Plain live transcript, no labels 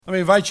Let me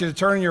invite you to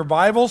turn your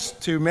Bibles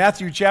to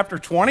Matthew chapter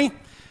 20.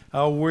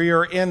 We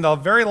are in the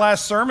very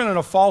last sermon in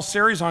a fall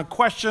series on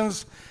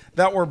questions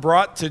that were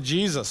brought to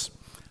Jesus.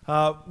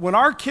 When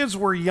our kids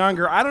were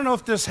younger, I don't know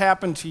if this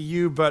happened to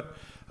you, but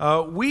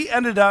we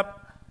ended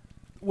up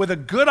with a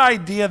good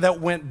idea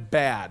that went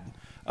bad.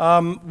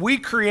 We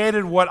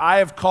created what I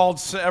have called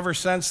ever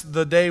since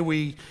the day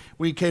we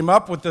came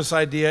up with this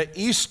idea,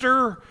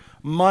 Easter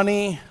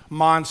money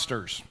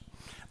monsters.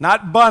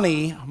 Not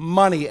bunny,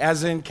 money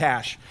as in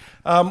cash.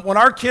 When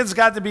our kids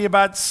got to be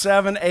about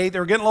 7, 8, they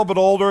were getting a little bit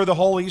older. The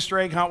whole Easter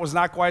egg hunt was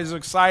not quite as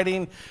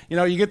exciting. You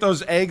know, you get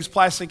those eggs,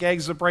 plastic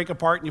eggs that break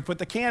apart, and you put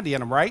the candy in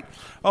them, right?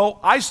 Oh,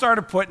 I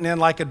started putting in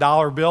like a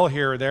 $1 bill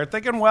here or there,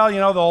 thinking, well, you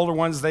know, the older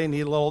ones, they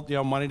need a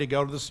little, money to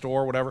go to the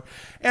store or whatever.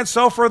 And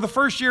so for the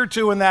first year or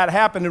two when that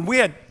happened, and we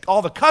had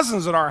all the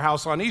cousins at our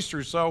house on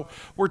Easter, so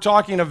we're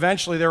talking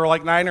eventually there were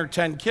like 9 or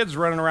 10 kids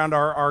running around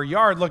our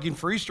yard looking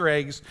for Easter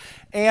eggs.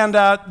 And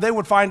they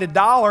would find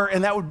 $1,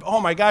 and that would, oh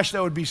my gosh,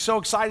 that would be so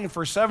exciting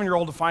for a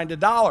 7-year-old to find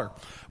 $1.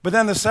 But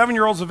then the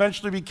 7-year-olds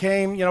eventually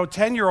became,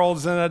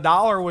 10-year-olds, and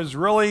 $1 was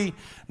really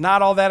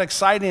not all that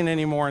exciting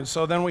anymore. And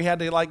so then we had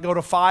to go to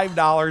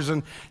 $5,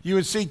 and you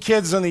would see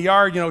kids in the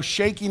yard,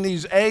 shaking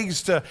these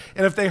eggs and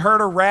if they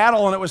heard a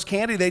rattle and it was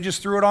candy, they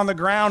just threw it on the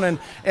ground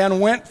and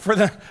went for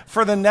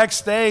the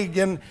next egg.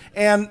 And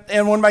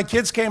when my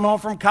kids came home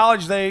from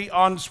college,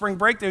 on spring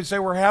break, they would say,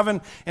 we're having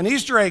an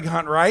Easter egg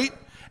hunt, right?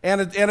 And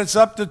it's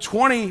up to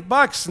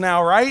 $20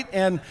 now, right?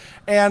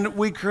 And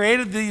we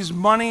created these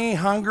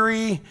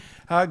money-hungry,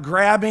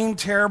 grabbing,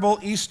 terrible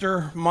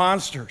Easter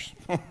monsters.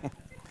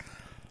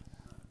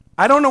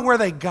 I don't know where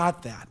they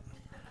got that.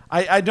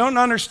 I don't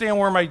understand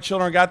where my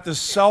children got this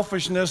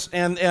selfishness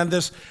and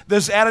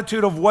this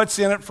attitude of what's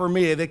in it for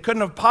me. They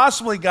couldn't have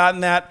possibly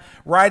gotten that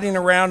riding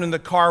around in the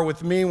car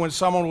with me when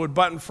someone would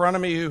butt in front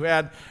of me who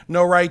had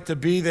no right to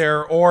be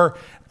there, or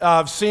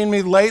seen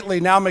me lately.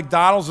 Now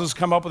McDonald's has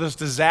come up with this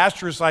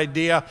disastrous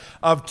idea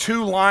of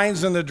 2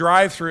 lines in the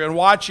drive-thru and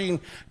watching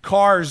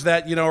cars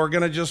that, are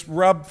going to just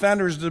rub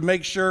fenders to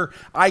make sure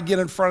I get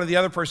in front of the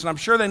other person. I'm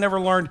sure they never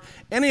learned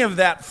any of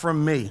that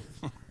from me.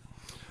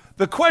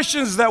 The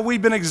questions that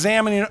we've been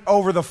examining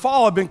over the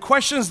fall have been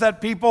questions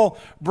that people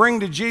bring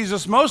to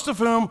Jesus, most of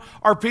whom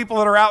are people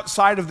that are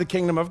outside of the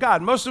kingdom of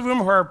God. Most of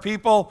whom are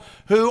people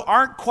who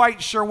aren't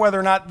quite sure whether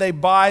or not they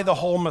buy the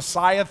whole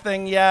Messiah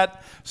thing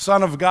yet,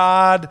 Son of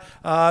God.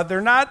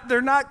 They're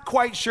not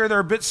quite sure. They're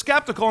a bit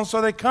skeptical, and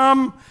so they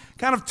come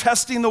kind of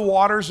testing the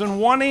waters and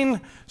wanting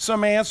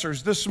some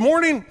answers. This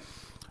morning,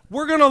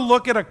 we're going to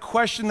look at a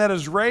question that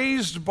is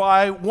raised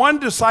by one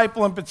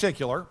disciple in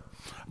particular,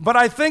 but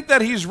I think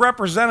that he's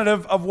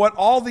representative of what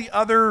all the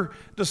other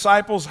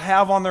disciples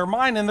have on their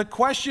mind. And the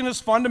question is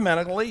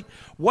fundamentally,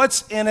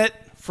 what's in it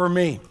for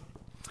me?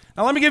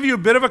 Now, let me give you a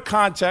bit of a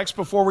context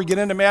before we get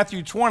into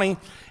Matthew 20.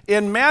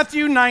 In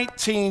Matthew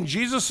 19,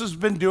 Jesus has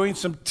been doing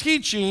some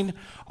teaching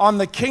on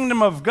the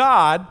kingdom of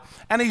God,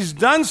 and he's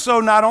done so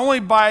not only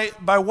by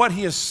what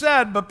he has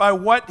said, but by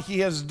what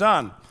he has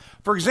done.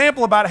 For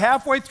example, about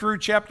halfway through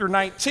chapter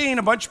 19,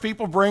 a bunch of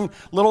people bring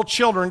little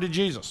children to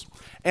Jesus.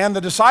 And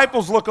the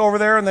disciples look over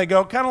there and they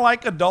go, kind of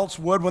like adults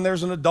would when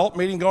there's an adult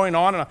meeting going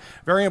on and a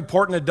very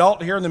important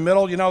adult here in the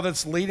middle,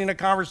 that's leading a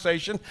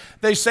conversation.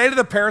 They say to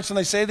the parents and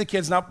they say to the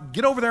kids, now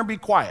get over there and be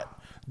quiet.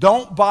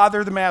 Don't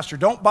bother the master.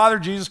 Don't bother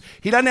Jesus.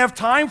 He doesn't have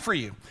time for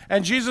you.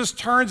 And Jesus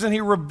turns and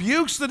he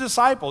rebukes the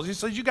disciples. He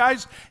says, you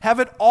guys have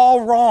it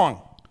all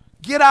wrong.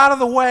 Get out of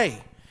the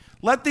way.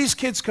 Let these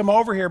kids come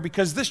over here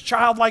because this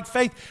childlike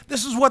faith,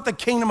 this is what the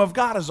kingdom of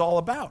God is all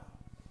about.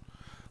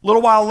 A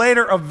little while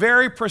later, a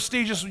very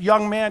prestigious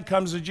young man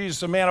comes to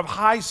Jesus, a man of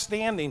high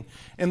standing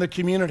in the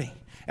community.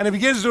 And he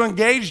begins to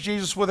engage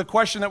Jesus with a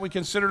question that we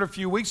considered a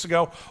few weeks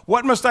ago.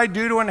 What must I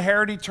do to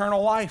inherit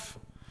eternal life?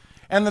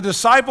 And the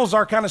disciples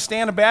are kind of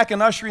standing back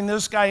and ushering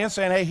this guy in,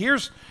 saying, hey,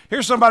 here's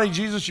somebody,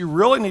 Jesus, you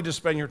really need to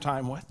spend your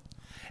time with.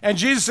 And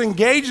Jesus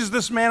engages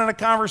this man in a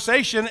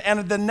conversation,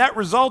 and the net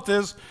result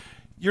is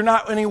you're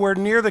not anywhere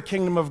near the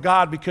kingdom of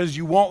God because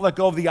you won't let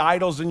go of the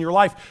idols in your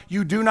life.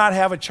 You do not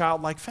have a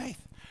childlike faith.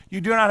 You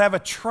do not have a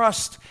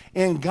trust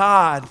in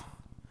God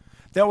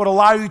that would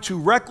allow you to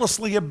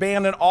recklessly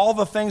abandon all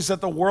the things that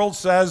the world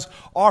says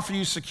offer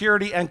you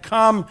security and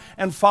come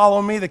and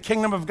follow me. The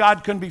kingdom of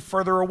God couldn't be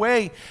further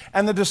away.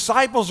 And the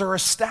disciples are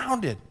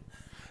astounded.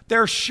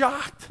 They're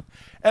shocked.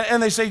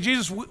 And they say,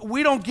 Jesus,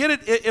 we don't get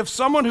it. If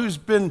someone who's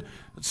been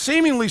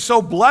seemingly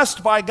so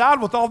blessed by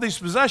God with all these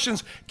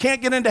possessions can't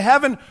get into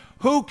heaven,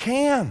 who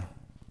can?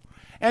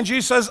 And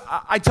Jesus says,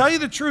 I tell you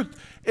the truth.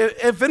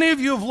 If any of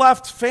you have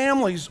left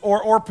families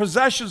or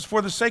possessions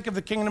for the sake of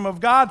the kingdom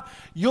of God,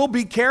 you'll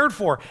be cared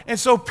for. And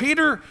so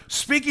Peter,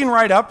 speaking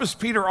right up, as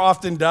Peter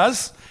often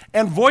does,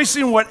 and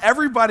voicing what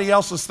everybody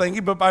else is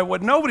thinking, but by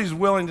what nobody's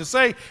willing to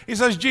say, he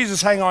says,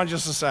 Jesus, hang on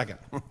just a second.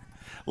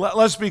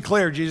 Let's be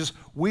clear, Jesus.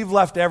 We've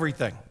left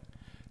everything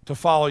to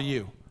follow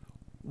you.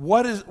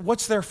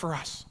 What's there for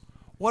us?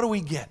 What do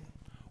we get?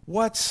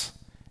 What's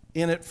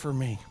in it for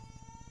me?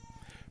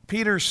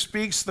 Peter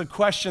speaks the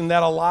question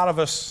that a lot of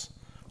us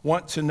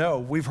want to know.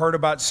 We've heard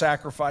about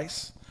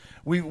sacrifice.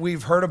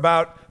 We've heard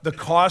about the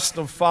cost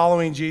of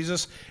following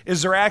Jesus.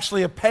 Is there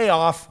actually a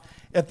payoff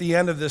at the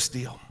end of this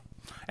deal?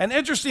 And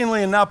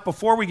interestingly enough,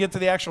 before we get to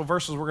the actual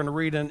verses we're going to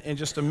read in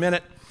just a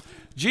minute,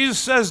 Jesus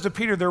says to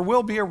Peter, there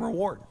will be a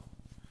reward.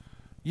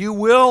 You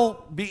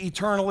will be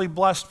eternally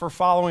blessed for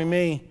following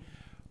me,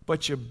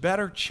 but you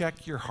better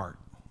check your heart.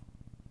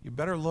 You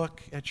better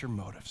look at your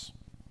motives.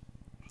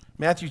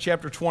 Matthew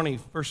chapter 20,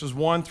 verses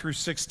 1 through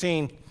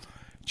 16,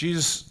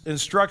 Jesus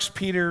instructs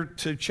Peter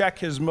to check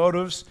his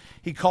motives.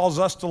 He calls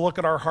us to look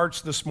at our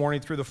hearts this morning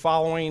through the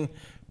following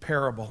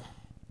parable.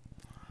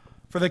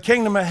 For the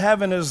kingdom of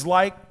heaven is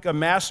like a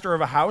master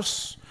of a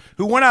house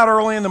who went out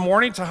early in the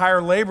morning to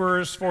hire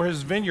laborers for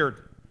his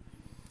vineyard.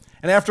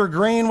 And after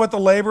agreeing with the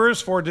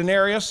laborers for a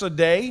denarius a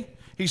day,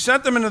 he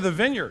sent them into the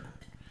vineyard.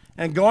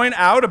 And going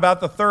out about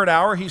the third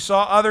hour, he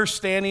saw others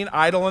standing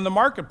idle in the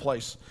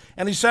marketplace.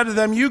 And he said to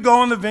them, you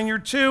go in the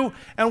vineyard too,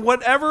 and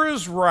whatever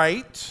is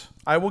right,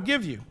 I will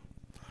give you.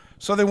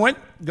 So they went,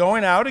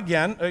 going out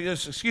again about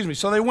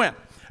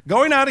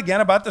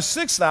the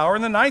 6th hour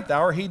and the 9th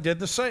hour, he did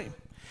the same.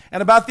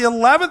 And about the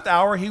 11th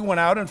hour, he went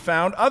out and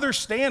found others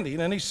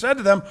standing. And he said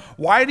to them,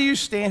 why do you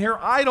stand here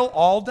idle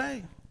all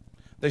day?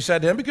 They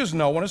said to him, because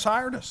no one has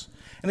hired us.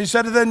 And he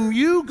said to them,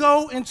 you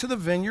go into the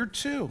vineyard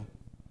too.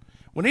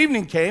 When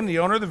evening came, the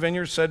owner of the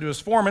vineyard said to his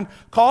foreman,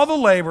 call the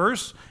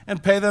laborers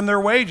and pay them their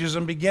wages,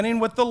 and beginning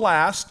with the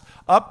last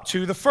up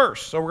to the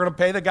first. So we're going to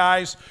pay the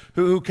guys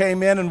who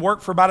came in and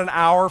worked for about an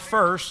hour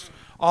first,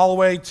 all the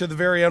way to the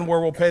very end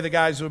where we'll pay the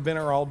guys who have been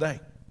here all day.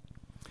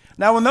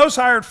 Now, when those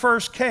hired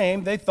first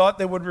came, they thought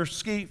they would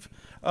receive,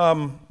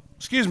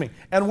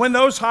 and when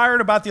those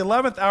hired about the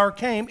 11th hour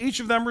came, each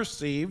of them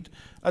received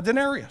a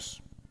denarius.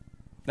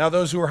 Now,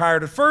 those who were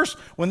hired at first,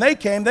 when they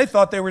came, they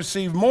thought they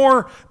received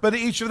more, but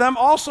each of them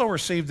also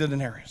received a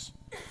denarius.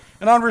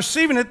 And on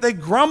receiving it, they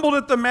grumbled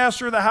at the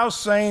master of the house,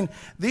 saying,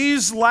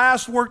 these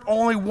last worked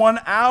only 1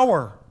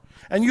 hour,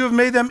 and you have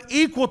made them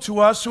equal to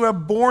us who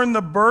have borne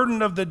the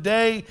burden of the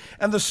day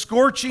and the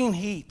scorching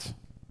heat.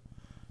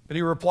 But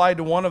he replied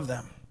to one of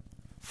them,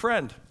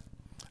 friend,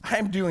 I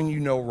am doing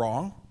you no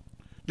wrong.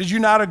 Did you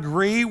not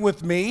agree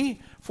with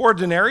me for a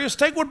denarius?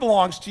 Take what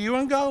belongs to you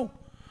and go.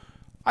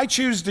 I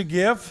choose to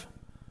give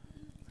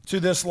to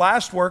this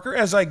last worker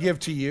as I give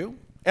to you.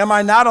 Am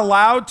I not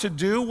allowed to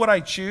do what I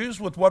choose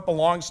with what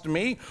belongs to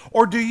me?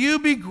 Or do you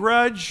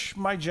begrudge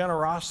my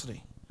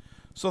generosity?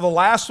 So the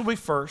last will be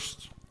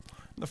first,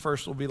 and the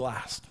first will be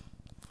last.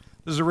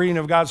 This is a reading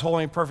of God's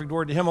holy and perfect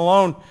word. To him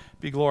alone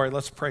be glory.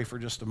 Let's pray for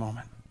just a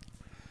moment.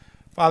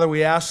 Father,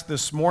 we ask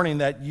this morning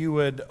that you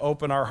would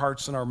open our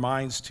hearts and our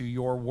minds to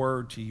your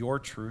word, to your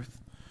truth,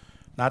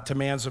 not to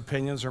man's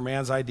opinions or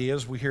man's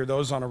ideas. We hear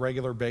those on a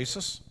regular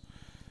basis.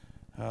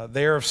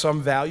 They are of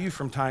some value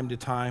from time to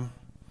time.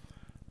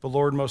 But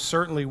Lord, most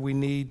certainly we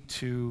need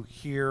to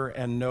hear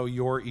and know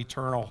your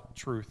eternal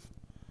truth.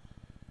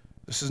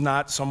 This is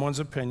not someone's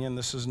opinion.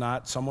 This is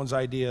not someone's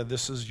idea.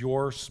 This is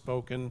your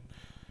spoken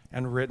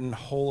and written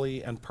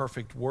holy and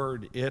perfect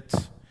word. It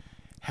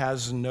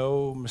has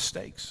no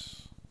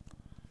mistakes.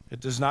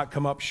 It does not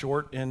come up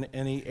short in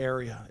any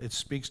area. It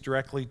speaks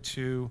directly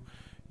to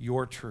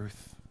your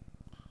truth.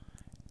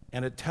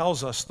 And it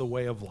tells us the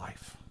way of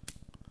life.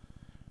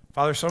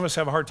 Father, some of us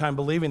have a hard time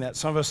believing that.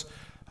 Some of us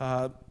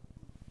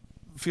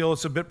feel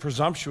it's a bit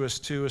presumptuous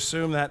to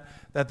assume that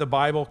the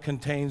Bible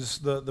contains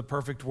the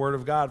perfect Word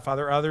of God.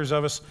 Father, others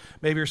of us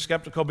maybe are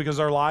skeptical because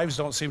our lives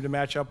don't seem to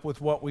match up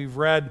with what we've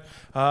read.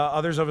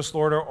 Others of us,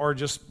 Lord, are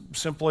just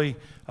simply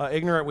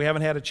ignorant. We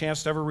haven't had a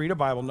chance to ever read a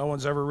Bible. No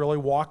one's ever really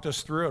walked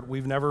us through it.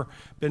 We've never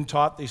been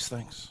taught these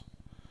things.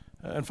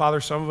 And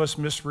Father, some of us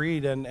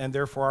misread and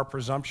therefore are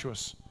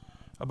presumptuous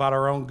about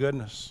our own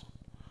goodness.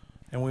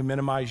 And we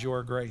minimize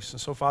your grace. And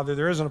so, Father,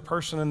 there isn't a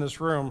person in this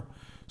room,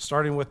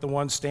 starting with the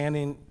one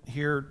standing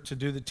here to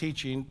do the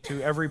teaching,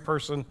 to every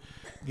person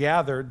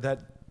gathered that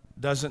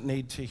doesn't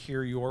need to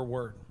hear your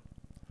word.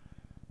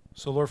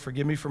 So, Lord,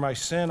 forgive me for my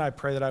sin. I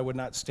pray that I would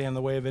not stand in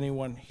the way of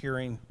anyone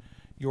hearing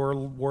your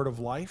word of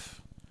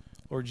life.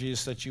 Lord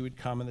Jesus, that you would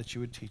come and that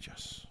you would teach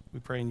us. We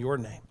pray in your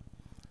name.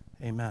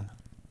 Amen.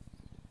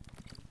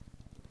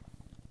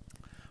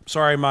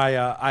 Sorry,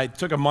 I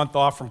took a month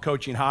off from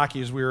coaching hockey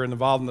as we were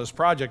involved in this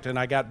project, and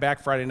I got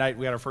back Friday night.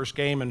 We had our first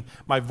game, and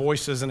my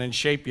voice isn't in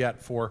shape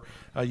yet for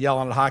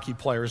yelling at hockey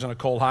players in a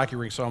cold hockey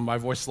rink, so my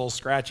voice is a little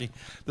scratchy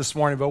this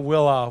morning. But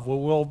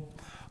we'll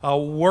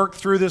work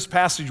through this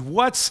passage.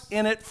 What's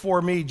in it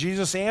for me?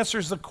 Jesus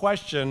answers the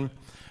question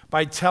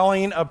by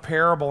telling a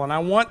parable, and I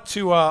want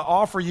to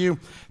offer you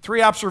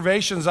 3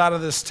 observations out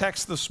of this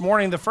text this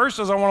morning. The first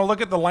is I want to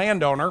look at the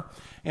landowner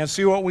and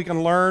see what we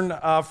can learn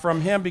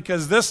from him,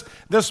 because this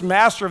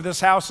master of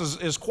this house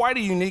is quite a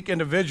unique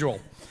individual.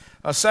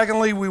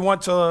 Secondly, we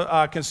want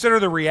to consider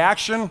the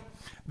reaction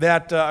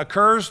that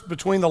occurs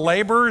between the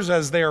laborers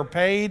as they are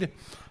paid.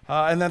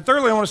 And then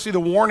thirdly, I want to see the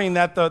warning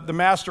that the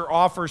master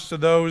offers to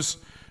those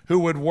who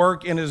would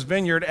work in his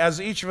vineyard as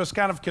each of us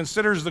kind of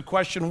considers the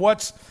question,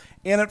 what's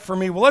in it for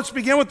me? Well, let's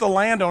begin with the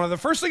landowner. The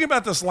first thing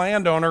about this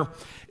landowner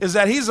is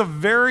that he's a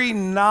very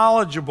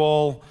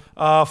knowledgeable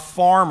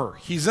farmer.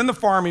 He's in the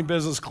farming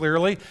business,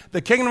 clearly.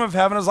 The kingdom of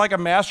heaven is like a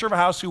master of a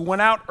house who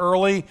went out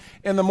early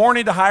in the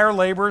morning to hire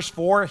laborers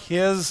for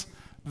his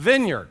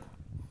vineyard.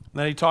 And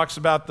then he talks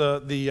about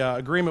the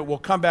agreement we'll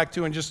come back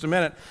to in just a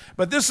minute.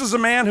 But this is a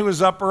man who is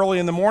up early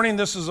in the morning.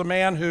 This is a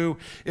man who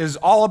is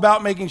all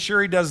about making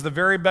sure he does the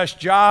very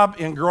best job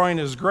in growing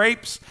his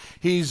grapes.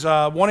 He's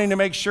wanting to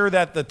make sure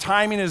that the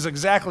timing is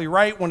exactly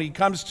right when he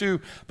comes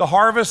to the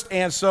harvest.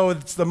 And so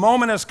it's the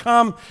moment has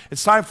come.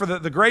 It's time for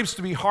the grapes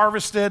to be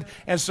harvested.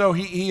 And so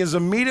he is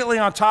immediately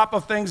on top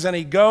of things, and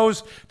he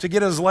goes to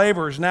get his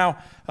laborers. Now,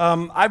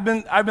 I've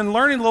been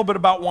learning a little bit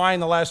about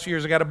wine the last few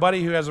years. I got a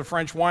buddy who has a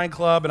French wine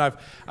club, and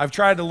I've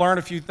tried to learn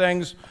a few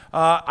things.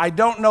 I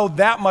don't know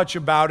that much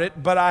about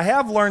it, but I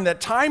have learned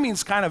that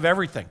timing's kind of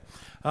everything.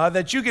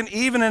 That you can,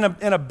 even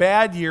in a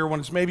bad year when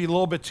it's maybe a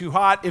little bit too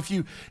hot, if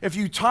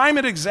you time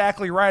it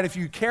exactly right, if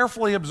you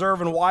carefully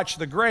observe and watch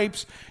the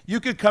grapes, you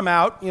could come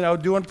out,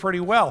 doing pretty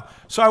well.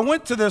 So I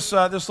went to this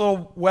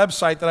little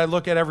website that I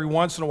look at every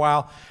once in a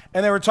while,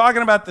 and they were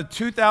talking about the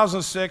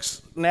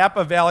 2006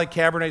 Napa Valley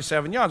Cabernet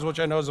Sauvignons, which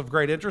I know is of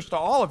great interest to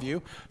all of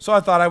you. So I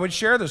thought I would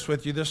share this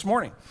with you this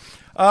morning.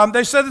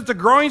 They said that the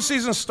growing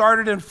season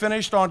started and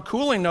finished on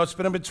cooling notes,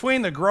 but in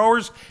between, the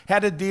growers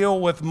had to deal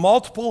with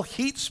multiple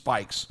heat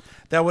spikes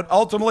that would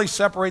ultimately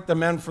separate the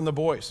men from the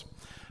boys.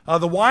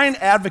 The Wine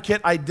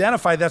Advocate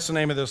identified, that's the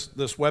name of this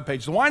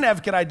webpage, the Wine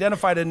Advocate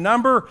identified a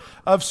number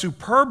of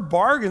superb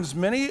bargains,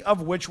 many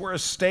of which were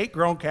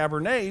estate-grown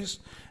Cabernets,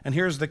 and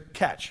here's the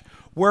catch,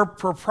 where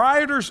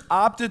proprietors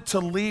opted to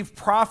leave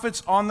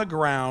profits on the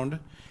ground,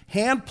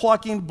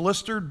 hand-plucking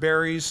blistered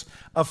berries,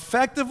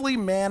 effectively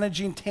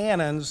managing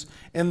tannins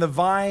in the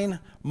vine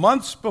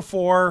months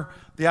before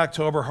the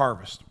October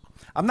harvest.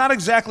 I'm not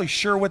exactly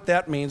sure what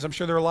that means. I'm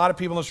sure there are a lot of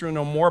people in this room who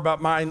know more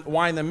about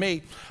wine than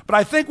me. But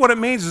I think what it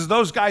means is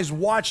those guys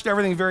watched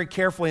everything very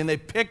carefully, and they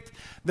picked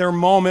their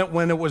moment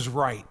when it was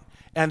right.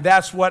 And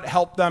that's what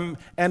helped them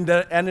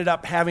ended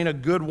up having a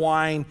good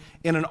wine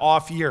in an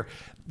off year.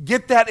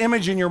 Get that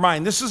image in your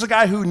mind. This is a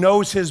guy who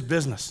knows his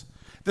business.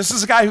 This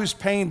is a guy who's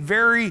paying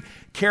very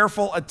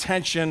careful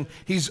attention.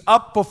 He's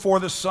up before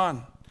the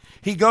sun.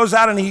 He goes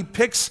out and he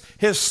picks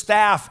his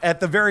staff at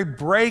the very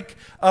break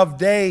of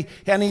day,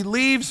 and he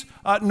leaves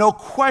no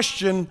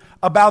question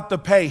about the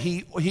pay.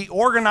 He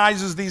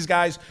organizes these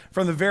guys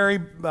from the very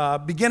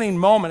beginning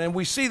moment. And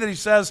we see that he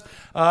says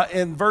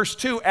in verse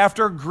 2,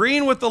 after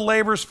agreeing with the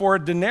laborers for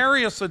a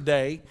denarius a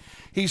day,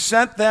 he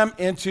sent them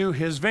into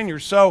his vineyard.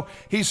 So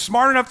he's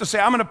smart enough to say,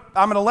 I'm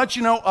going to let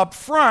you know up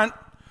front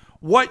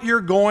what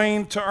you're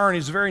going to earn.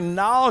 He's a very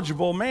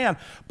knowledgeable man,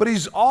 but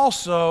he's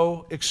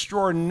also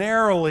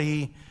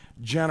extraordinarily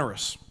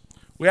generous.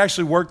 We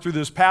actually worked through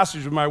this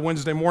passage with my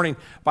Wednesday morning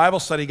Bible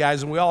study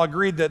guys, and we all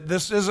agreed that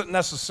this isn't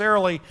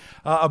necessarily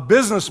a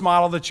business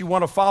model that you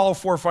want to follow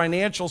for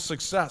financial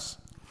success.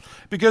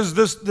 Because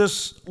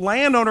this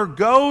landowner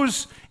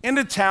goes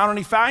into town and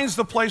he finds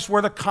the place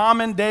where the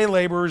common day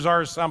laborers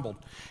are assembled.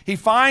 He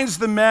finds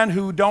the men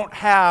who don't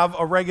have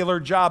a regular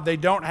job. They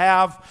don't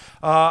have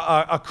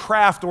a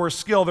craft or a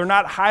skill. They're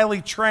not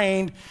highly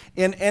trained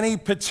in any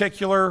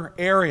particular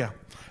area.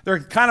 They're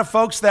kind of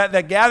folks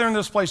that gather in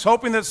this place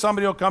hoping that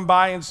somebody will come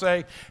by and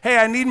say, hey,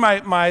 I need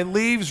my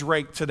leaves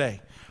raked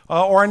today.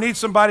 Or I need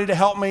somebody to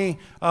help me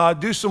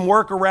do some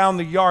work around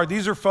the yard.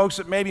 These are folks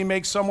that maybe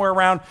make somewhere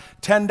around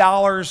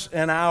 $10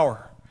 an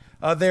hour.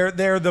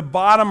 They're the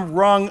bottom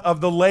rung of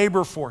the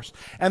labor force.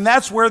 And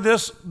that's where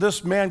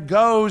this man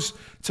goes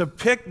to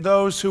pick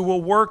those who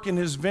will work in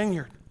his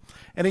vineyard.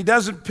 And he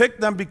doesn't pick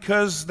them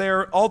because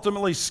they're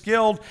ultimately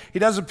skilled. He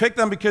doesn't pick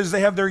them because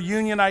they have their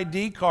union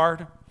ID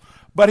card.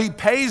 But he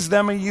pays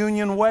them a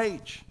union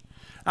wage.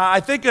 I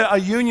think a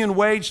union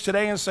wage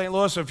today in St.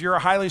 Louis, if you're a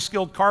highly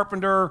skilled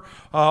carpenter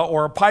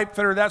or a pipe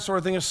fitter, that sort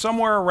of thing, is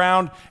somewhere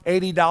around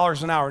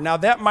 $80 an hour. Now,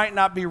 that might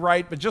not be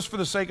right, but just for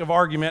the sake of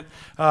argument,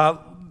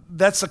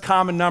 that's a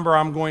common number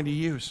I'm going to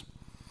use.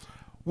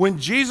 When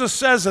Jesus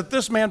says that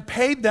this man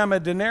paid them a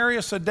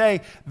denarius a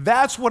day,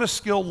 that's what a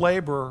skilled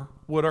laborer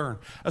would earn.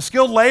 A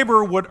skilled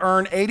laborer would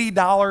earn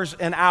 $80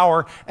 an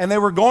hour, and they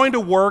were going to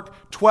work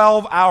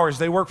 12 hours.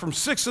 They work from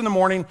 6 in the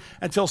morning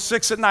until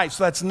 6 at night.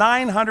 So that's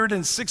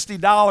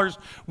 $960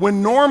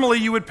 when normally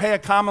you would pay a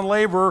common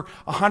laborer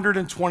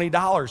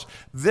 $120.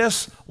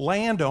 This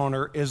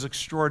landowner is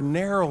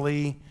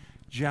extraordinarily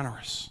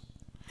generous.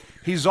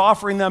 He's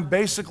offering them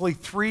basically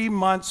 3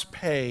 months'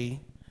 pay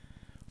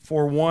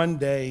for 1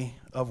 day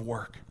of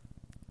work.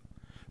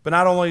 But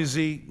not only is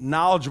he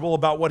knowledgeable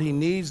about what he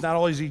needs, not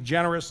only is he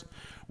generous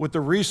with the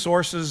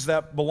resources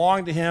that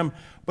belong to him,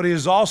 but he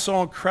is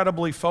also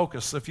incredibly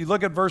focused. If you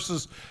look at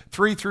verses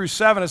 3 through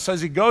 7, it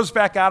says he goes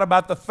back out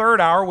about the third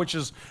hour, which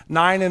is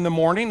 9 in the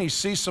morning. He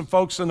sees some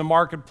folks in the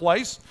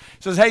marketplace.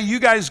 He says, hey,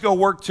 you guys go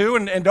work too,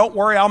 and don't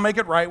worry, I'll make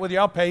it right with you.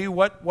 I'll pay you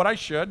what I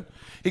should.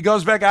 He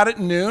goes back out at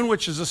noon,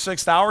 which is the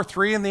 6th hour,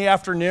 3 in the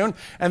afternoon.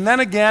 And then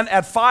again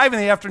at 5 in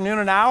the afternoon,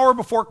 an hour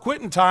before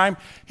quitting time,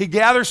 he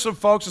gathers some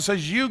folks and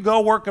says, you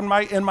go work in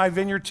my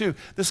vineyard too.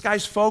 This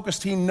guy's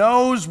focused. He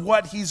knows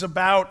what he's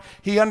about.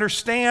 He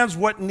understands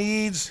what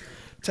needs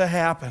to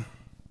happen.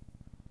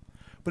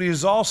 But he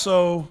is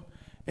also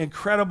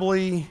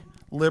incredibly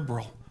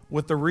liberal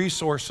with the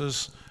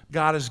resources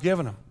God has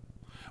given him.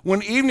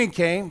 When evening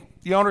came,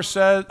 the owner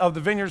of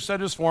the vineyard said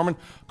to his foreman,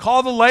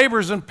 "Call the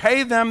laborers and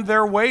pay them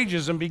their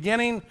wages, and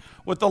beginning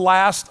with the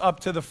last up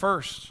to the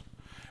first."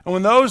 And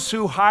when those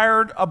who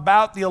hired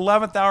about the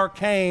 11th hour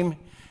came,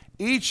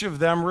 each of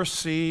them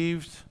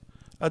received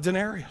a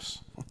denarius.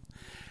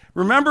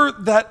 Remember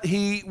that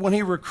when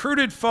he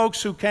recruited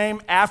folks who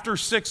came after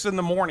 6 in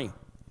the morning,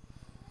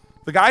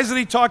 the guys that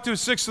he talked to at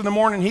 6 in the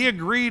morning, he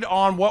agreed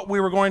on what we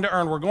were going to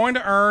earn. We're going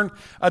to earn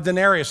a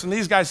denarius. And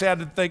these guys had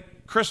to think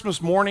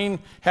Christmas morning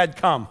had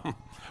come.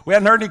 We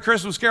hadn't heard any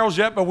Christmas carols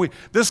yet, but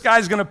this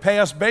guy's going to pay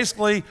us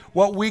basically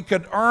what we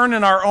could earn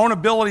in our own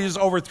abilities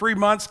over 3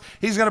 months.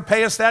 He's going to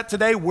pay us that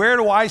today. Where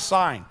do I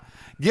sign?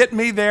 Get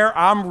me there.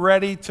 I'm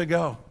ready to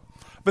go.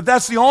 But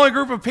that's the only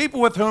group of people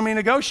with whom he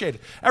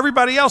negotiated.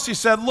 Everybody else, he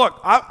said, "Look,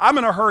 I'm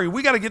in a hurry.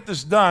 We got to get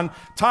this done.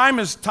 Time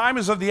is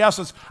of the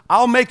essence.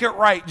 I'll make it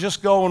right.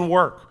 Just go and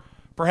work."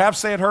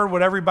 Perhaps they had heard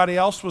what everybody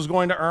else was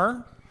going to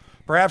earn.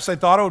 Perhaps they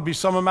thought it would be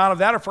some amount of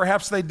that, or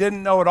perhaps they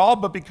didn't know at all,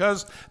 but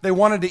because they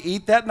wanted to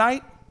eat that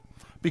night,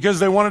 because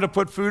they wanted to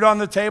put food on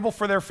the table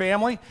for their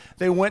family,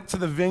 they went to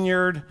the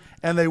vineyard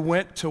and they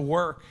went to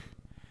work.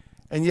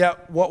 And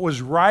yet what was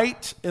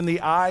right in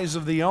the eyes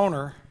of the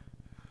owner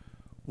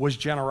was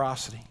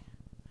generosity.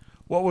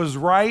 What was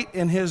right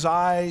in his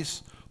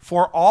eyes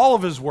for all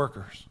of his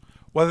workers,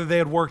 whether they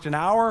had worked an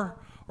hour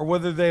or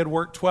whether they had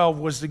worked 12,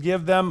 was to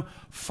give them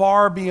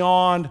far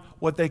beyond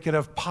what they could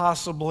have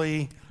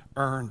possibly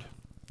earned.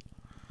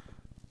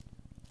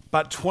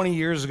 About 20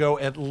 years ago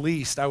at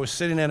least, I was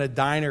sitting in a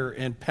diner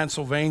in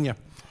Pennsylvania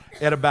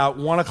at about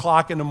 1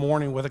 o'clock in the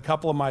morning with a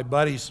couple of my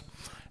buddies,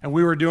 and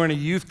we were doing a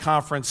youth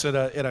conference at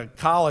a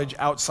college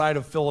outside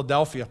of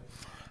Philadelphia.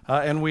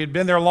 And we had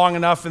been there long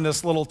enough in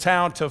this little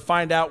town to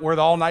find out where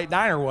the all-night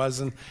diner was.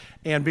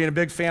 And being a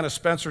big fan of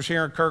Spencer's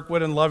here in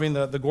Kirkwood and loving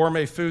the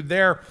gourmet food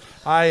there,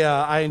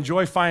 I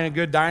enjoy finding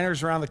good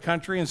diners around the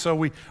country. And so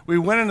we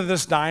went into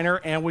this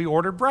diner and we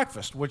ordered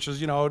breakfast, which is,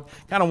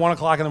 kind of 1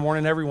 o'clock in the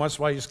morning. Every once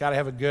in a while, you just got to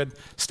have a good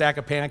stack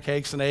of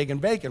pancakes and egg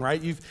and bacon,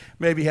 right? You've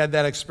maybe had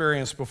that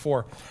experience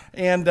before.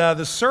 And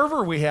the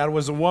server we had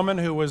was a woman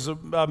who was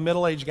a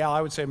middle-aged gal,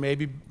 I would say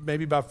maybe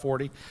about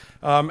 40.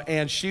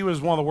 And she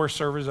was one of the worst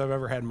servers I've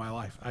ever had in my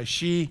life.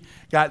 She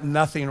got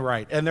nothing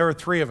right. And there were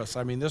 3 of us.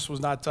 I mean, this was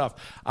not tough.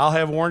 I'll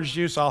have orange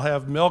juice, I'll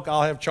have milk,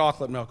 I'll have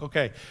chocolate milk.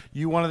 Okay,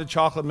 you wanted the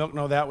chocolate milk?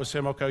 No, that was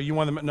him. Okay, you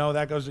wanted the, no,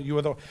 that goes to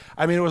you.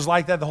 I mean, it was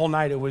like that the whole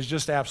night. It was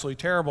just absolutely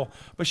terrible.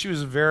 But she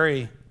was a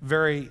very,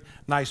 very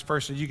nice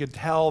person. You could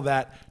tell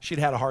that she'd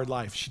had a hard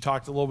life. She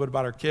talked a little bit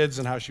about her kids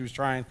and how she was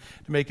trying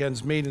to make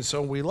ends meet. And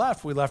so when we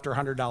left her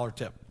 $100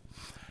 tip.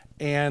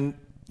 And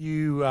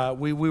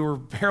we were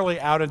barely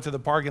out into the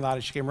parking lot,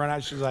 and she came running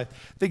out. She was like,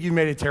 "I think you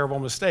made a terrible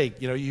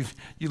mistake. You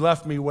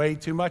left me way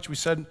too much." We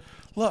said,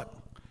 "Look,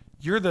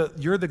 you're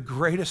the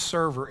greatest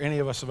server any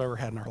of us have ever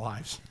had in our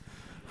lives.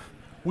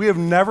 We have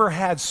never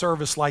had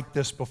service like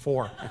this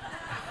before."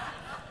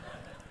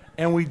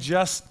 And we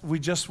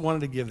just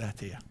wanted to give that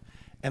to you.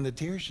 And the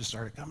tears just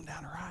started coming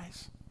down her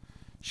eyes.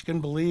 She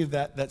couldn't believe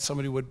that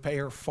somebody would pay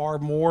her far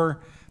more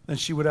than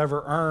she would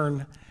ever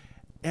earn.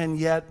 And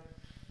yet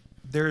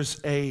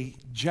there's a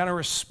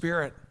generous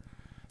spirit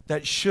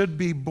that should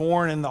be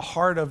born in the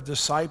heart of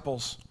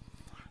disciples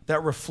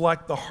that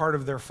reflect the heart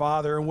of their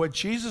Father. And what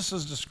Jesus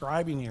is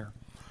describing here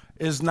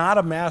is not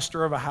a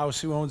master of a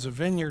house who owns a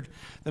vineyard.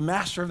 The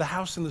master of the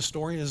house in the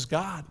story is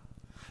God.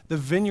 The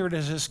vineyard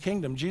is his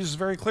kingdom. Jesus is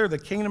very clear. The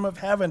kingdom of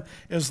heaven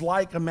is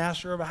like a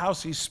master of a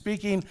house. He's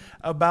speaking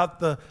about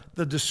the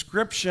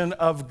description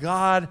of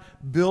God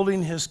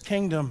building his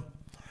kingdom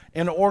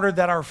in order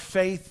that our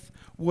faith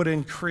would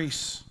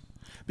increase.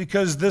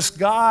 Because this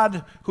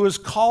God who has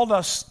called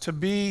us to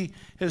be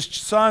his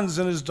sons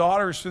and his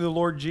daughters through the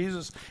Lord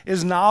Jesus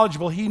is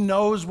knowledgeable. He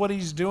knows what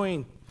he's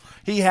doing.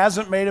 He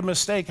hasn't made a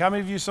mistake. How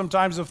many of you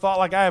sometimes have thought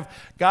like I have,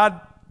 God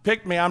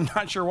picked me, I'm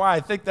not sure why. I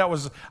think there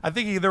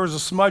was a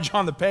smudge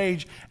on the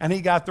page and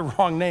he got the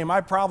wrong name. I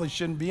probably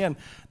shouldn't be in.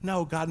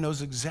 No, God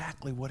knows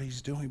exactly what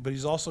he's doing, but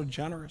he's also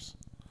generous.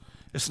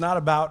 It's not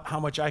about how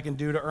much I can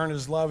do to earn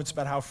his love. It's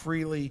about how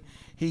freely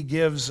he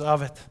gives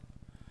of it.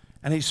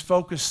 And he's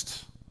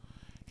focused.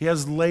 He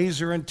has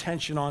laser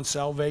intention on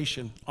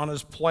salvation, on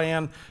his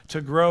plan to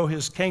grow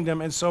his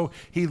kingdom, and so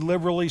he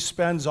liberally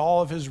spends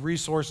all of his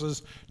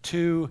resources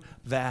to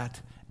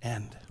that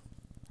end.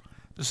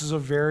 This is a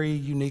very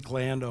unique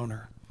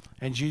landowner,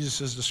 and Jesus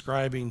is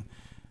describing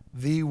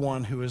the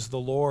one who is the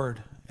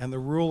Lord and the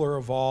ruler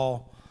of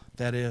all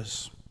that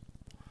is.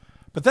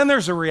 But then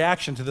there's a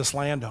reaction to this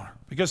landowner,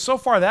 because so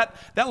far that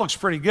looks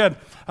pretty good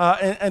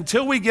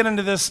until we get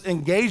into this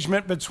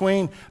engagement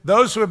between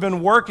those who have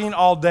been working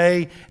all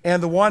day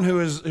and the one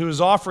who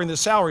is offering the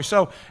salary.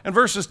 So in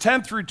verses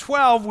 10 through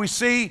 12, we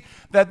see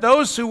that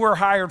those who were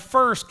hired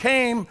first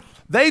came,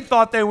 they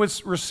thought they would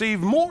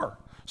receive more.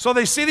 So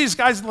they see these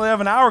guys that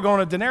have an hour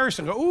going a denarius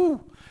and go,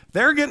 "Ooh,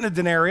 they're getting a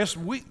denarius.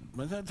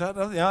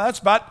 That's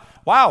about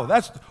wow,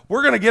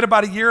 we're going to get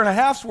about a year and a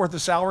half's worth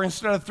of salary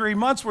instead of 3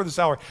 months worth of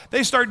salary.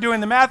 They start doing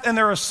the math, and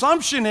their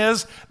assumption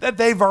is that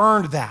they've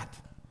earned that.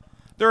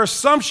 Their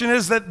assumption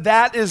is that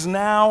that is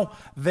now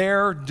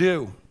their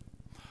due.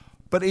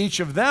 But each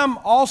of them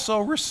also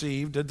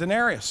received a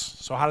denarius.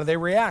 So how did they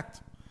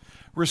react?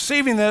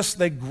 Receiving this,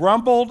 they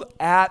grumbled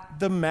at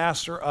the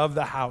master of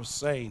the house,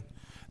 saying,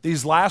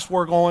 these last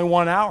work only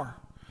 1 hour.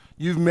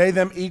 You've made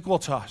them equal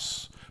to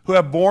us, who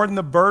have borne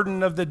the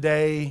burden of the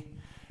day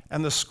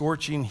and the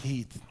scorching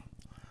heat.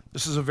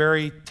 This is a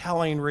very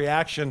telling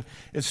reaction.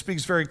 It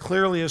speaks very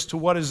clearly as to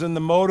what is in the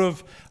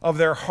motive of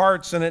their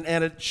hearts, and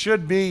it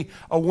should be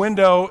a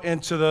window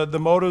into the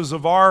motives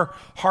of our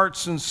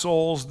hearts and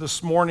souls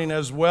this morning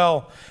as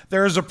well.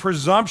 There is a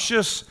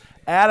presumptuous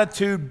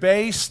attitude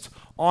based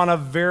on a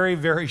very,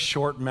 very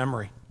short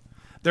memory.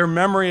 Their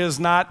memory is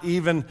not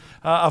even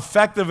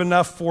effective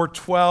enough for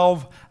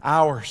 12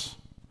 hours.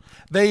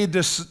 They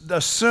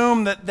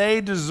assume that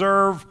they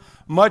deserve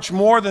much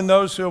more than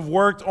those who have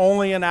worked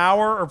only an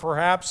hour or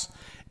perhaps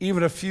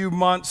even a few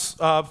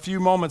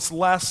moments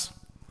less.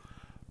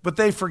 But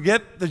they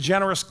forget the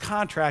generous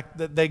contract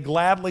that they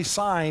gladly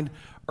signed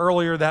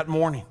earlier that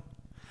morning.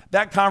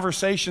 That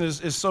conversation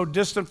is so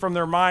distant from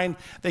their mind,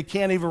 they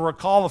can't even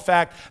recall the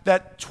fact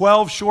that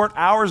 12 short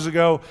hours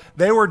ago,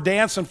 they were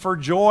dancing for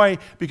joy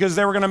because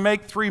they were going to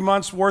make 3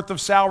 months' worth of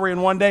salary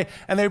in one day.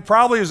 And they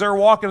probably, as they're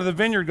walking to the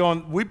vineyard,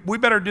 going, we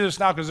better do this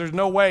now because there's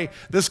no way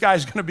this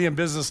guy's going to be in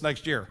business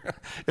next year.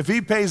 If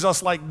he pays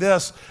us like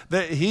this,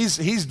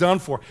 he's done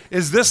for.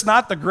 Is this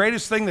not the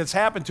greatest thing that's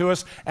happened to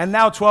us? And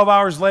now 12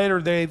 hours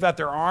later, they've got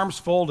their arms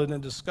folded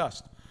in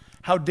disgust.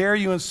 How dare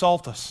you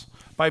insult us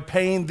by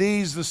paying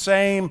these the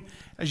same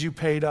as you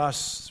paid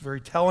us? It's a very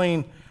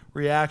telling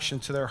reaction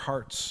to their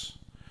hearts.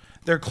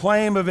 Their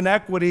claim of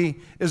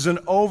inequity is an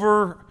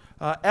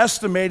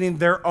overestimating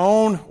their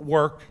own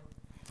work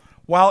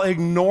while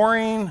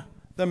ignoring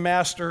the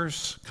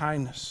master's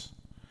kindness.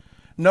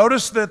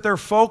 Notice that their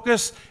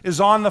focus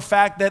is on the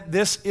fact that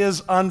this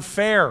is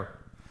unfair.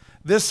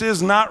 This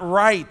is not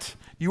right.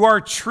 You are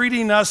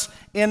treating us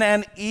in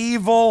an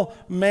evil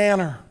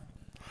manner.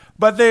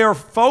 But they are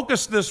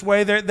focused this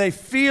way. They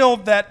feel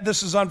that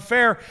this is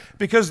unfair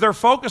because their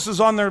focus is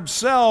on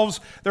themselves.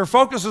 Their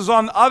focus is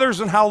on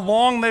others and how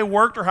long they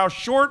worked or how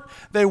short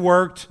they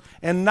worked,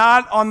 and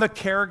not on the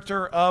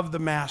character of the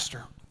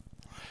master.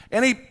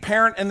 Any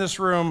parent in this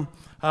room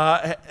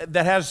that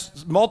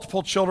has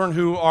multiple children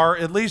who are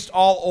at least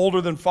all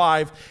older than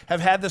 5 have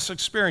had this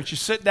experience. You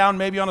sit down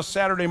maybe on a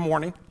Saturday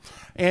morning,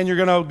 and you're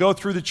going to go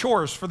through the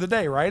chores for the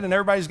day, right? And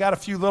everybody's got a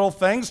few little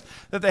things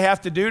that they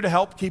have to do to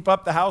help keep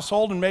up the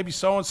household, and maybe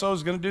so-and-so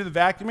is going to do the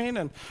vacuuming,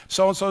 and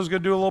so-and-so is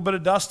going to do a little bit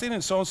of dusting,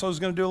 and so-and-so is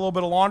going to do a little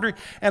bit of laundry.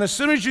 And as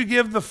soon as you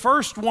give the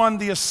first one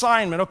the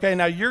assignment, okay,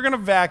 now you're going to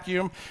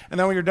vacuum, and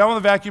then when you're done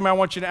with the vacuum, I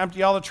want you to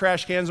empty all the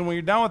trash cans, and when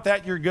you're done with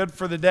that, you're good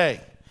for the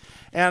day.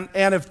 And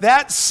if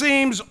that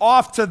seems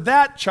off to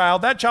that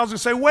child's going to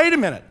say, wait a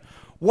minute,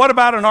 what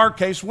about in our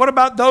case? What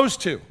about those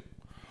two?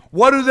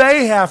 What do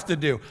they have to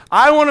do?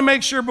 I want to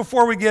make sure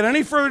before we get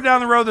any further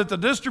down the road that the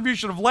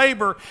distribution of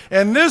labor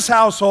in this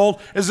household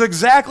is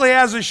exactly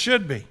as it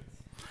should be.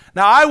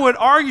 Now, I would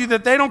argue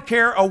that they don't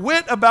care a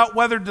whit about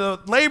whether the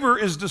labor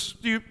is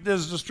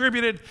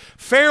distributed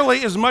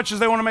fairly as much as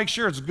they want to make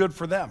sure it's good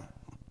for them.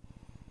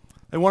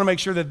 They want to make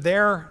sure that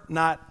they're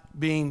not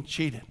being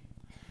cheated.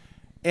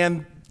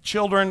 And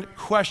children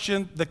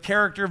question the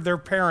character of their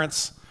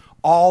parents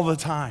all the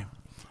time.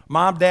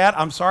 Mom, Dad,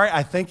 I'm sorry,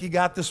 I think you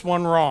got this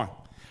one wrong.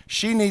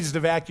 She needs to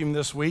vacuum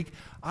this week.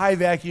 I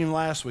vacuumed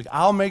last week.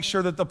 I'll make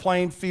sure that the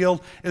playing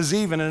field is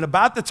even. And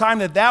about the time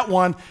that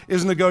one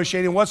is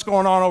negotiating, what's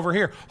going on over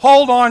here?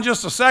 Hold on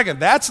just a second.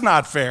 That's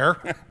not fair.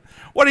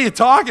 What are you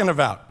talking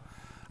about?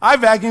 I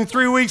vacuumed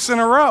 3 weeks in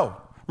a row.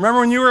 Remember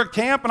when you were at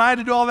camp and I had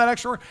to do all that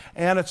extra work?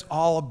 And it's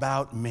all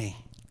about me.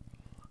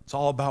 It's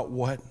all about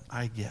what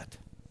I get.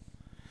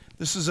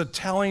 This is a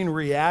telling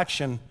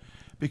reaction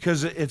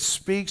because it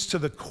speaks to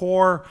the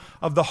core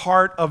of the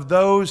heart of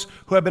those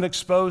who have been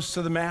exposed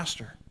to the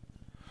master.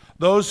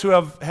 Those who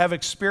have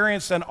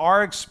experienced and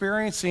are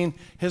experiencing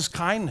his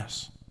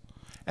kindness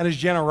and his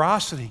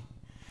generosity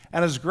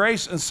and his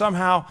grace, and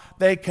somehow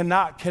they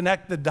cannot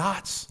connect the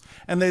dots,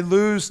 and they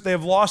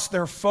have lost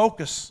their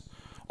focus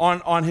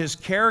on his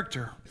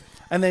character,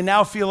 and they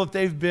now feel that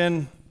they've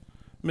been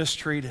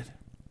mistreated.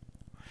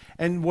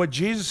 And what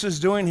Jesus is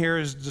doing here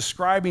is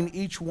describing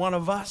each one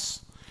of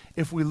us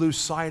if we lose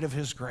sight of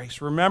his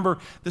grace. Remember,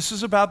 this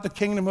is about the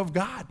kingdom of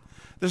God.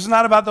 This is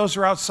not about those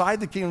who are outside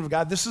the kingdom of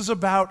God. This is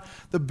about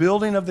the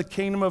building of the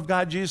kingdom of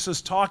God. Jesus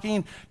is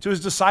talking to his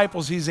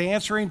disciples. He's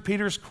answering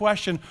Peter's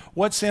question,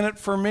 what's in it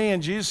for me?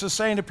 And Jesus is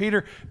saying to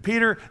Peter,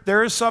 Peter,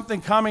 there is something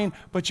coming,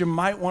 but you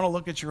might want to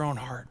look at your own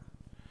heart.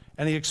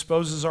 And he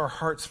exposes our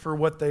hearts for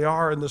what they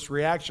are in this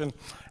reaction.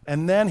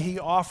 And then he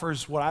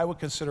offers what I would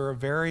consider a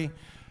very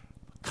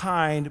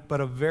kind but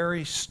a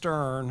very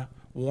stern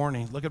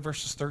warning. Look at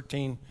verses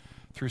 13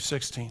 through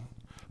 16.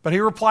 But he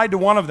replied to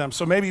one of them.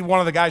 So maybe one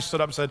of the guys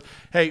stood up and said,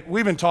 hey,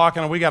 we've been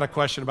talking and we got a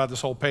question about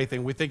this whole pay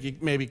thing. We think you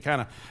maybe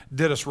kind of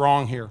did us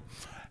wrong here.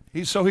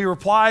 So he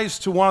replies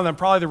to one of them,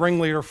 probably the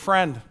ringleader,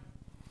 friend,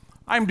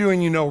 I'm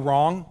doing you no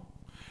wrong.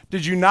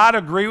 Did you not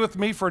agree with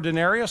me for a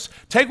denarius?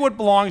 Take what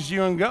belongs to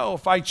you and go.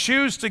 If I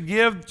choose to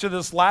give to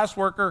this last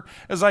worker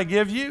as I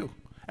give you,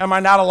 am I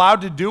not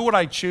allowed to do what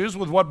I choose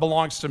with what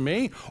belongs to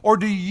me? Or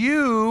do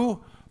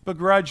you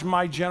begrudge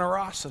my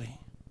generosity?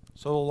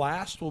 So the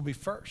last will be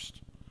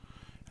first,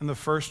 and the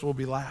first will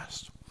be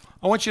last.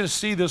 I want you to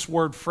see this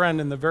word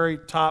friend in the very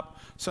top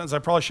sentence. I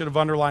probably should have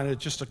underlined it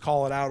just to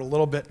call it out a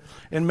little bit.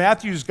 In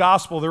Matthew's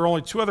gospel, there are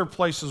only two other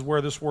places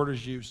where this word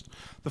is used.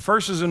 The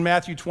first is in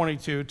Matthew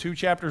 22, 2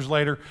 chapters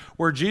later,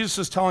 where Jesus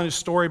is telling a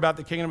story about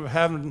the kingdom of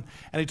heaven,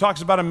 and he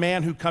talks about a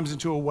man who comes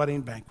into a wedding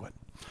banquet.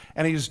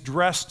 And he's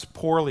dressed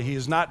poorly. He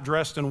is not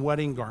dressed in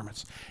wedding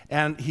garments.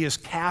 And he is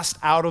cast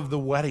out of the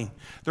wedding.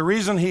 The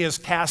reason he is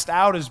cast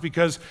out is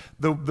because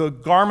the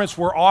garments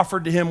were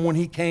offered to him when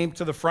he came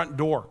to the front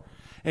door.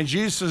 In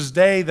Jesus'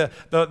 day,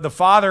 the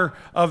father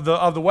of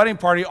the wedding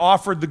party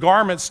offered the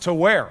garments to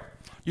wear.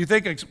 You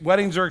think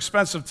weddings are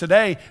expensive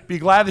today, be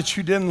glad that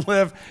you didn't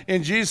live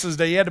in Jesus'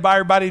 day. You had to buy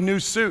everybody a new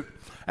suit.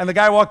 And the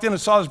guy walked in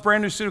and saw this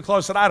brand new suit of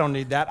clothes and said, I don't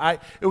need that. I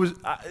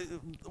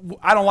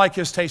don't like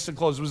his taste in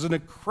clothes. It was an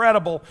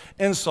incredible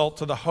insult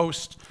to the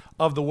host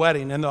of the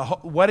wedding. And the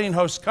wedding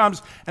host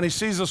comes and he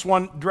sees this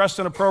one dressed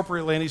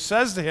inappropriately and he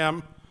says to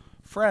him,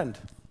 friend,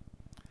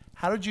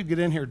 how did you get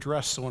in here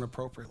dressed so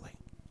inappropriately?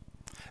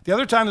 The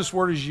other time this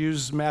word is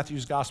used in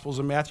Matthew's gospel is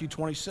in Matthew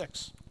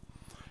 26.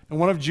 And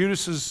one of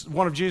Jesus'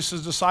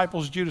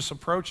 disciples, Judas,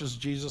 approaches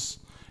Jesus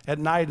at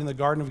night in the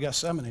Garden of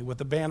Gethsemane with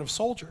a band of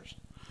soldiers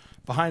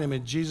behind him,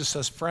 and Jesus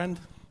says, friend,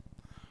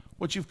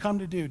 what you've come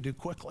to do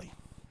quickly.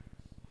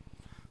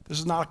 This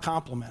is not a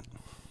compliment.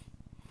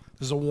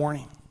 This is a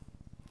warning.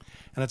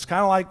 And it's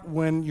kind of like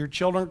when your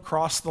children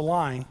cross the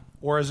line,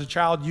 or as a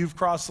child, you've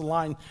crossed the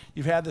line,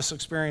 you've had this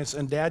experience,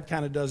 and dad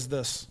kind of does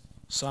this.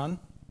 Son,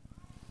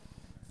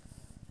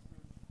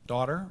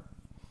 daughter,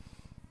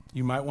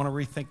 you might want to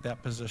rethink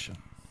that position.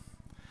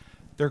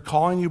 They're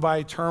calling you by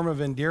a term of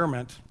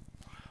endearment,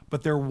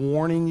 but they're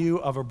warning you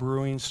of a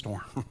brewing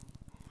storm.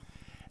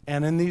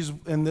 And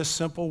in this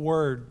simple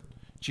word,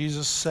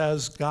 Jesus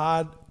says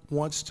God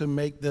wants to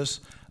make this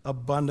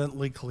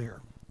abundantly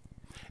clear.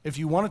 If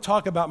you want to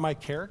talk about my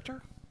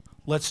character,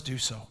 let's do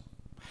so.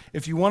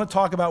 If you want to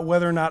talk about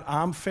whether or not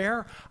I'm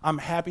fair, I'm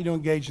happy to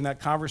engage in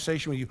that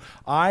conversation with you.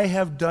 I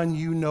have done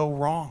you no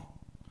wrong.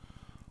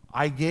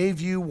 I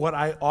gave you what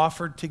I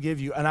offered to give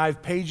you, and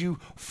I've paid you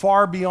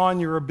far beyond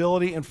your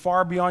ability and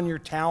far beyond your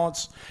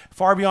talents,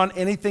 far beyond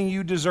anything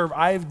you deserve.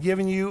 I have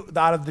given you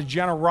out of the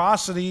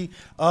generosity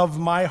of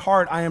my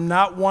heart. I am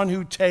not one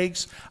who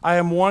takes, I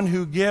am one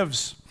who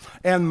gives.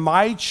 And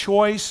my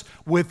choice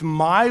with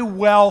my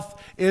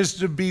wealth is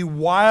to be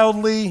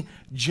wildly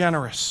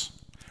generous.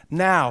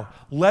 Now,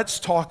 let's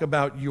talk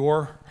about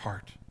your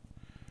heart.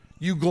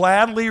 You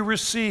gladly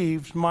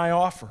received my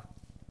offer.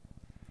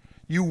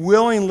 You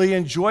willingly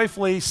and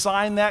joyfully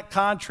signed that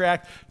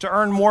contract to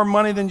earn more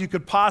money than you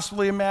could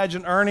possibly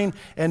imagine earning,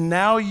 and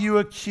now you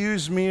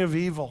accuse me of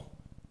evil.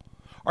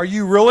 Are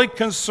you really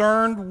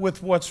concerned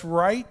with what's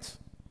right,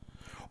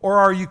 or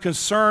are you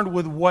concerned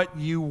with what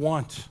you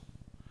want?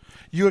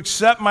 You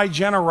accept my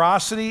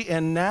generosity,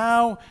 and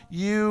now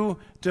you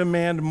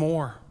demand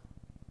more.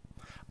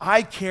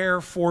 I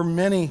care for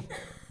many.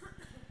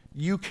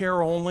 You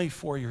care only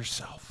for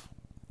yourself.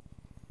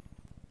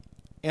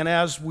 And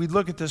as we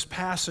look at this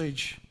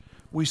passage,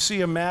 we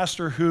see a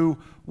master who,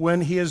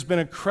 when he has been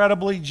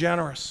incredibly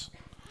generous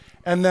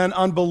and then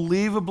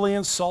unbelievably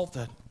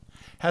insulted,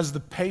 has the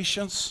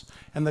patience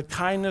and the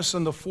kindness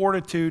and the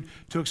fortitude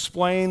to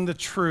explain the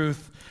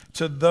truth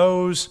to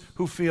those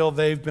who feel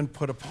they've been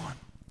put upon.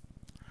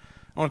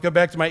 I want to go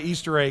back to my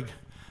Easter egg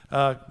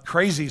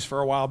crazies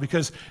for a while,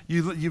 because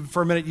you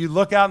for a minute you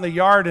look out in the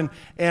yard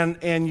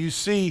and you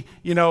see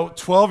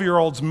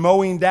 12-year-olds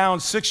mowing down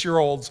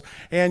 6-year-olds,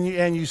 and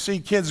you see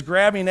kids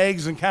grabbing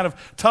eggs and kind of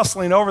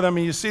tussling over them,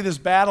 and you see this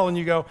battle and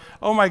you go,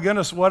 oh my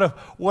goodness, what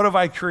have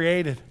I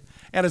created?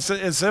 And it's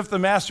as if the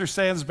master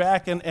stands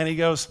back and he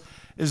goes,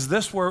 is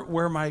this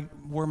where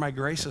my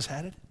grace is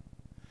headed?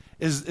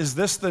 Is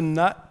this the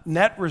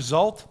net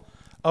result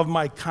of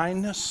my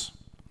kindness?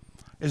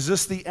 Is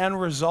this the end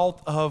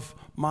result of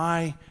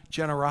my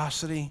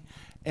generosity?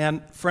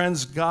 And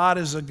friends, God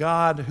is a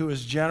God who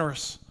is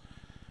generous.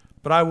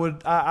 But I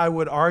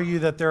would argue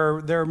that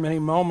there are many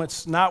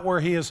moments, not where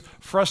he is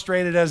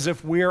frustrated as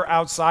if we're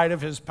outside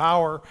of his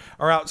power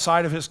or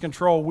outside of his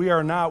control. We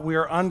are not. We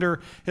are under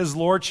his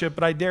lordship.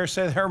 But I dare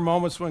say there are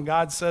moments when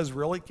God says,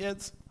 really,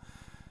 kids?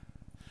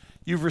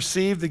 You've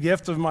received the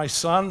gift of my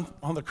son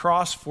on the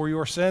cross for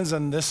your sins,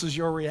 and this is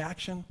your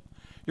reaction?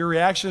 Your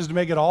reaction is to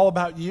make it all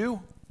about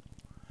you?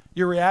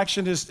 Your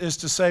reaction is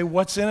to say,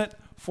 what's in it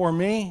for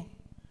me?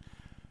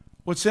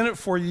 What's in it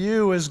for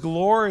you is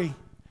glory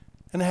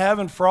in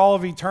heaven for all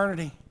of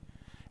eternity.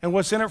 And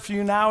what's in it for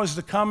you now is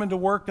to come and to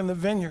work in the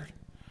vineyard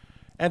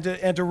and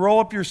to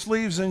roll up your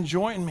sleeves and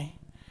join me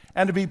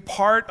and to be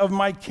part of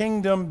my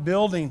kingdom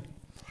building,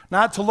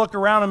 not to look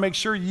around and make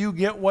sure you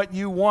get what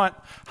you want.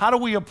 How do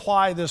we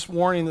apply this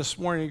warning this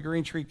morning at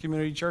Green Tree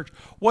Community Church?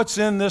 What's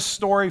in this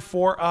story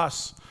for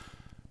us?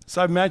 As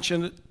I've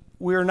mentioned,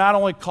 we are not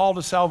only called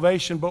to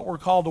salvation, but we're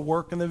called to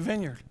work in the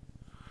vineyard.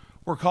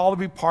 We're called to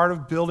be part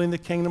of building the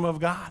kingdom of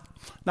God.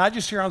 Not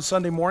just here on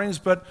Sunday mornings,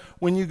 but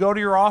when you go to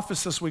your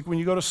office this week, when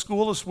you go to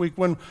school this week,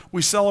 when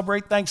we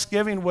celebrate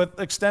Thanksgiving with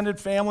extended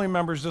family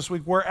members this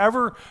week,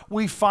 wherever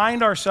we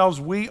find ourselves,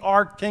 we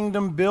are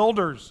kingdom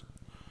builders.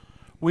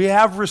 We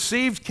have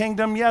received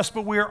kingdom, yes,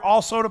 but we are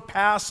also to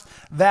pass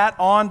that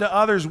on to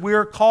others. We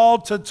are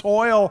called to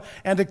toil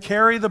and to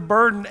carry the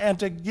burden and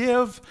to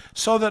give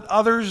so that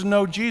others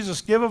know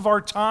Jesus. Give of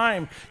our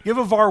time, give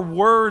of our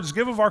words,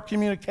 give of our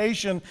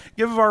communication,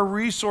 give of our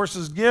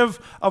resources, give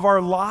of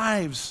our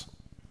lives.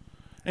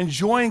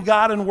 Enjoying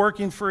God and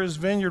working for His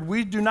vineyard.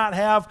 We should not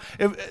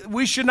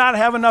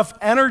have enough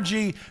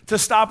energy to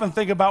stop and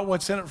think about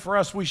what's in it for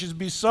us. We should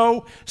be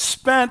so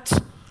spent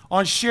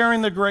on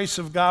sharing the grace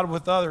of God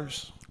with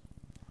others.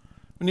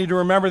 We need to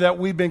remember that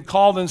we've been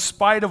called in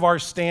spite of our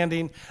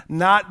standing,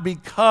 not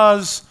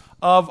because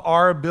of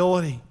our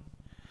ability.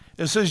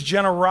 It says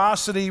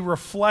generosity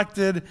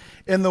reflected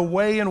in the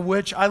way in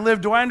which I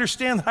live. Do I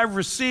understand that I've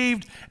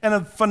received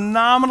a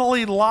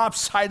phenomenally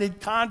lopsided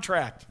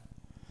contract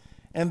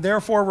and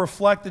therefore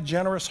reflect the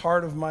generous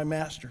heart of my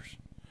master?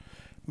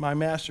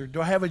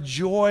 Do I have a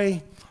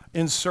joy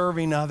in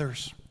serving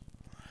others?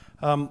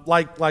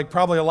 Like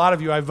probably a lot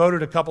of you, I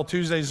voted a couple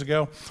Tuesdays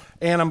ago,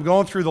 and I'm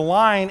going through the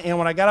line, and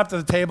when I got up to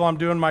the table, I'm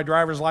doing my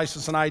driver's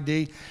license and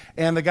ID,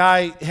 and the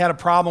guy had a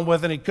problem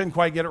with it, and he couldn't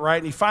quite get it right,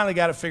 and he finally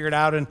got it figured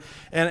out, and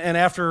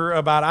after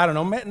about, I don't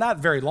know, not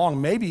very long,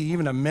 maybe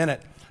even a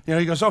minute,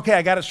 he goes, okay,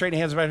 I got it straight, and he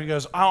hands it back, and he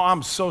goes, oh,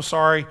 I'm so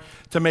sorry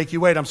to make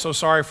you wait, I'm so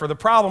sorry for the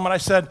problem, and I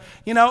said,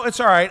 it's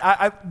all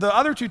right, the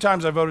other 2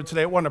 times I voted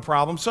today, it wasn't a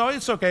problem, so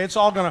it's okay, it's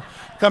all going to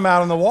come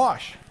out in the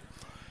wash.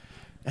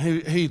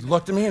 And he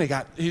looked at me and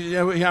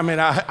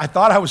I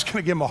thought I was going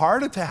to give him a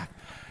heart attack.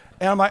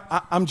 And I'm like,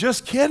 I'm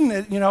just kidding.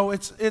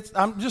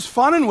 I'm just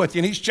funning with you.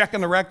 And he's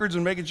checking the records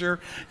and making sure,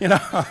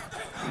 I'm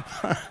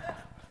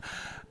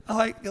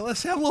like,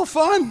 let's have a little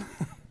fun.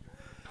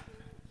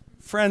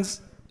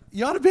 Friends,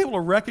 you ought to be able to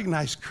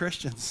recognize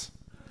Christians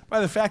by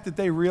the fact that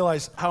they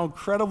realize how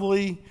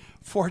incredibly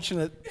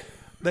fortunate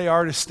they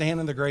are to stand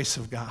in the grace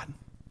of God.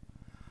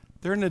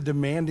 They're in a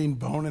demanding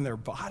bone in their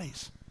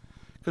bodies,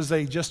 because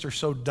they just are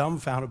so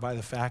dumbfounded by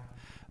the fact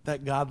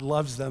that God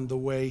loves them the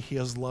way He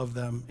has loved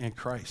them in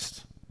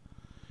Christ.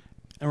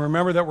 And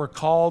remember that we're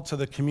called to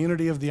the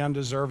community of the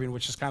undeserving,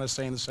 which is kind of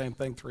saying the same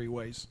thing 3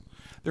 ways.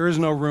 There is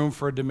no room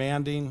for a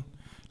demanding,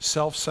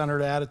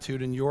 self-centered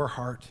attitude in your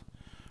heart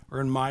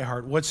or in my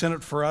heart. What's in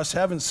it for us?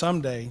 Heaven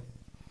someday.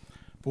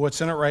 But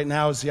what's in it right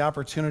now is the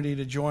opportunity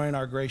to join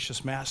our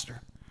gracious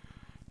Master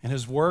in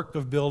His work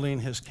of building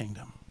His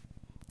kingdom.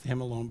 To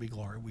Him alone be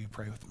glory. Will you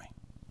pray with me?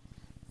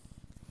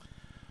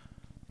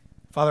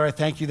 Father, I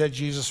thank you that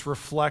Jesus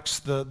reflects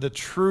the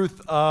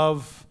truth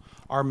of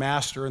our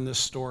Master in this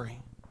story.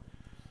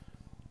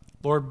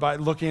 Lord, by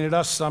looking at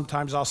us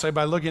sometimes, I'll say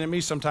by looking at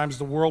me sometimes,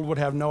 the world would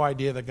have no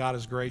idea that God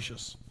is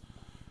gracious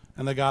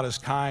and that God is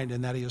kind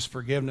and that He is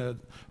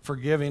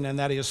forgiving and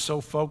that He is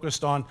so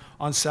focused on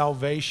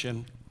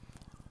salvation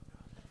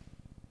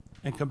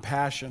and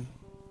compassion.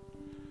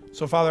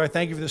 So, Father, I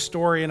thank you for this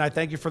story, and I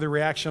thank you for the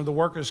reaction of the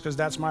workers, because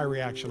that's my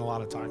reaction a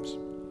lot of times.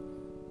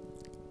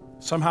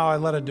 Somehow I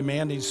let a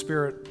demanding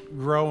spirit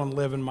grow and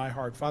live in my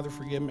heart. Father,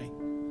 forgive me.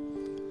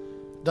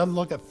 Doesn't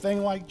look a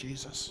thing like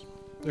Jesus.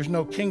 There's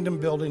no kingdom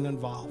building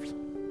involved.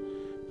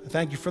 I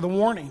thank you for the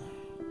warning.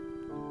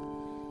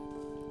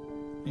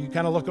 You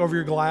kind of look over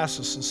your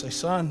glasses and say,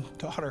 son,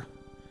 daughter,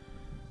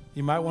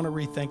 you might want to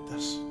rethink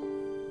this.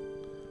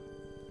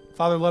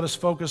 Father, let us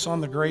focus on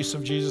the grace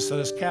of Jesus that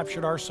has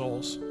captured our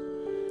souls,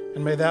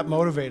 and may that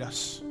motivate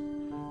us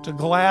to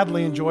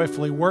gladly and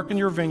joyfully work in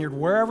your vineyard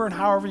wherever and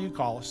however you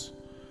call us,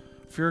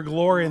 for your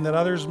glory, and that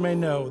others may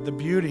know the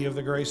beauty of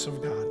the grace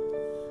of God.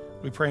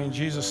 We pray in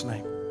Jesus'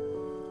 name.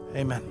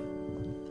 Amen.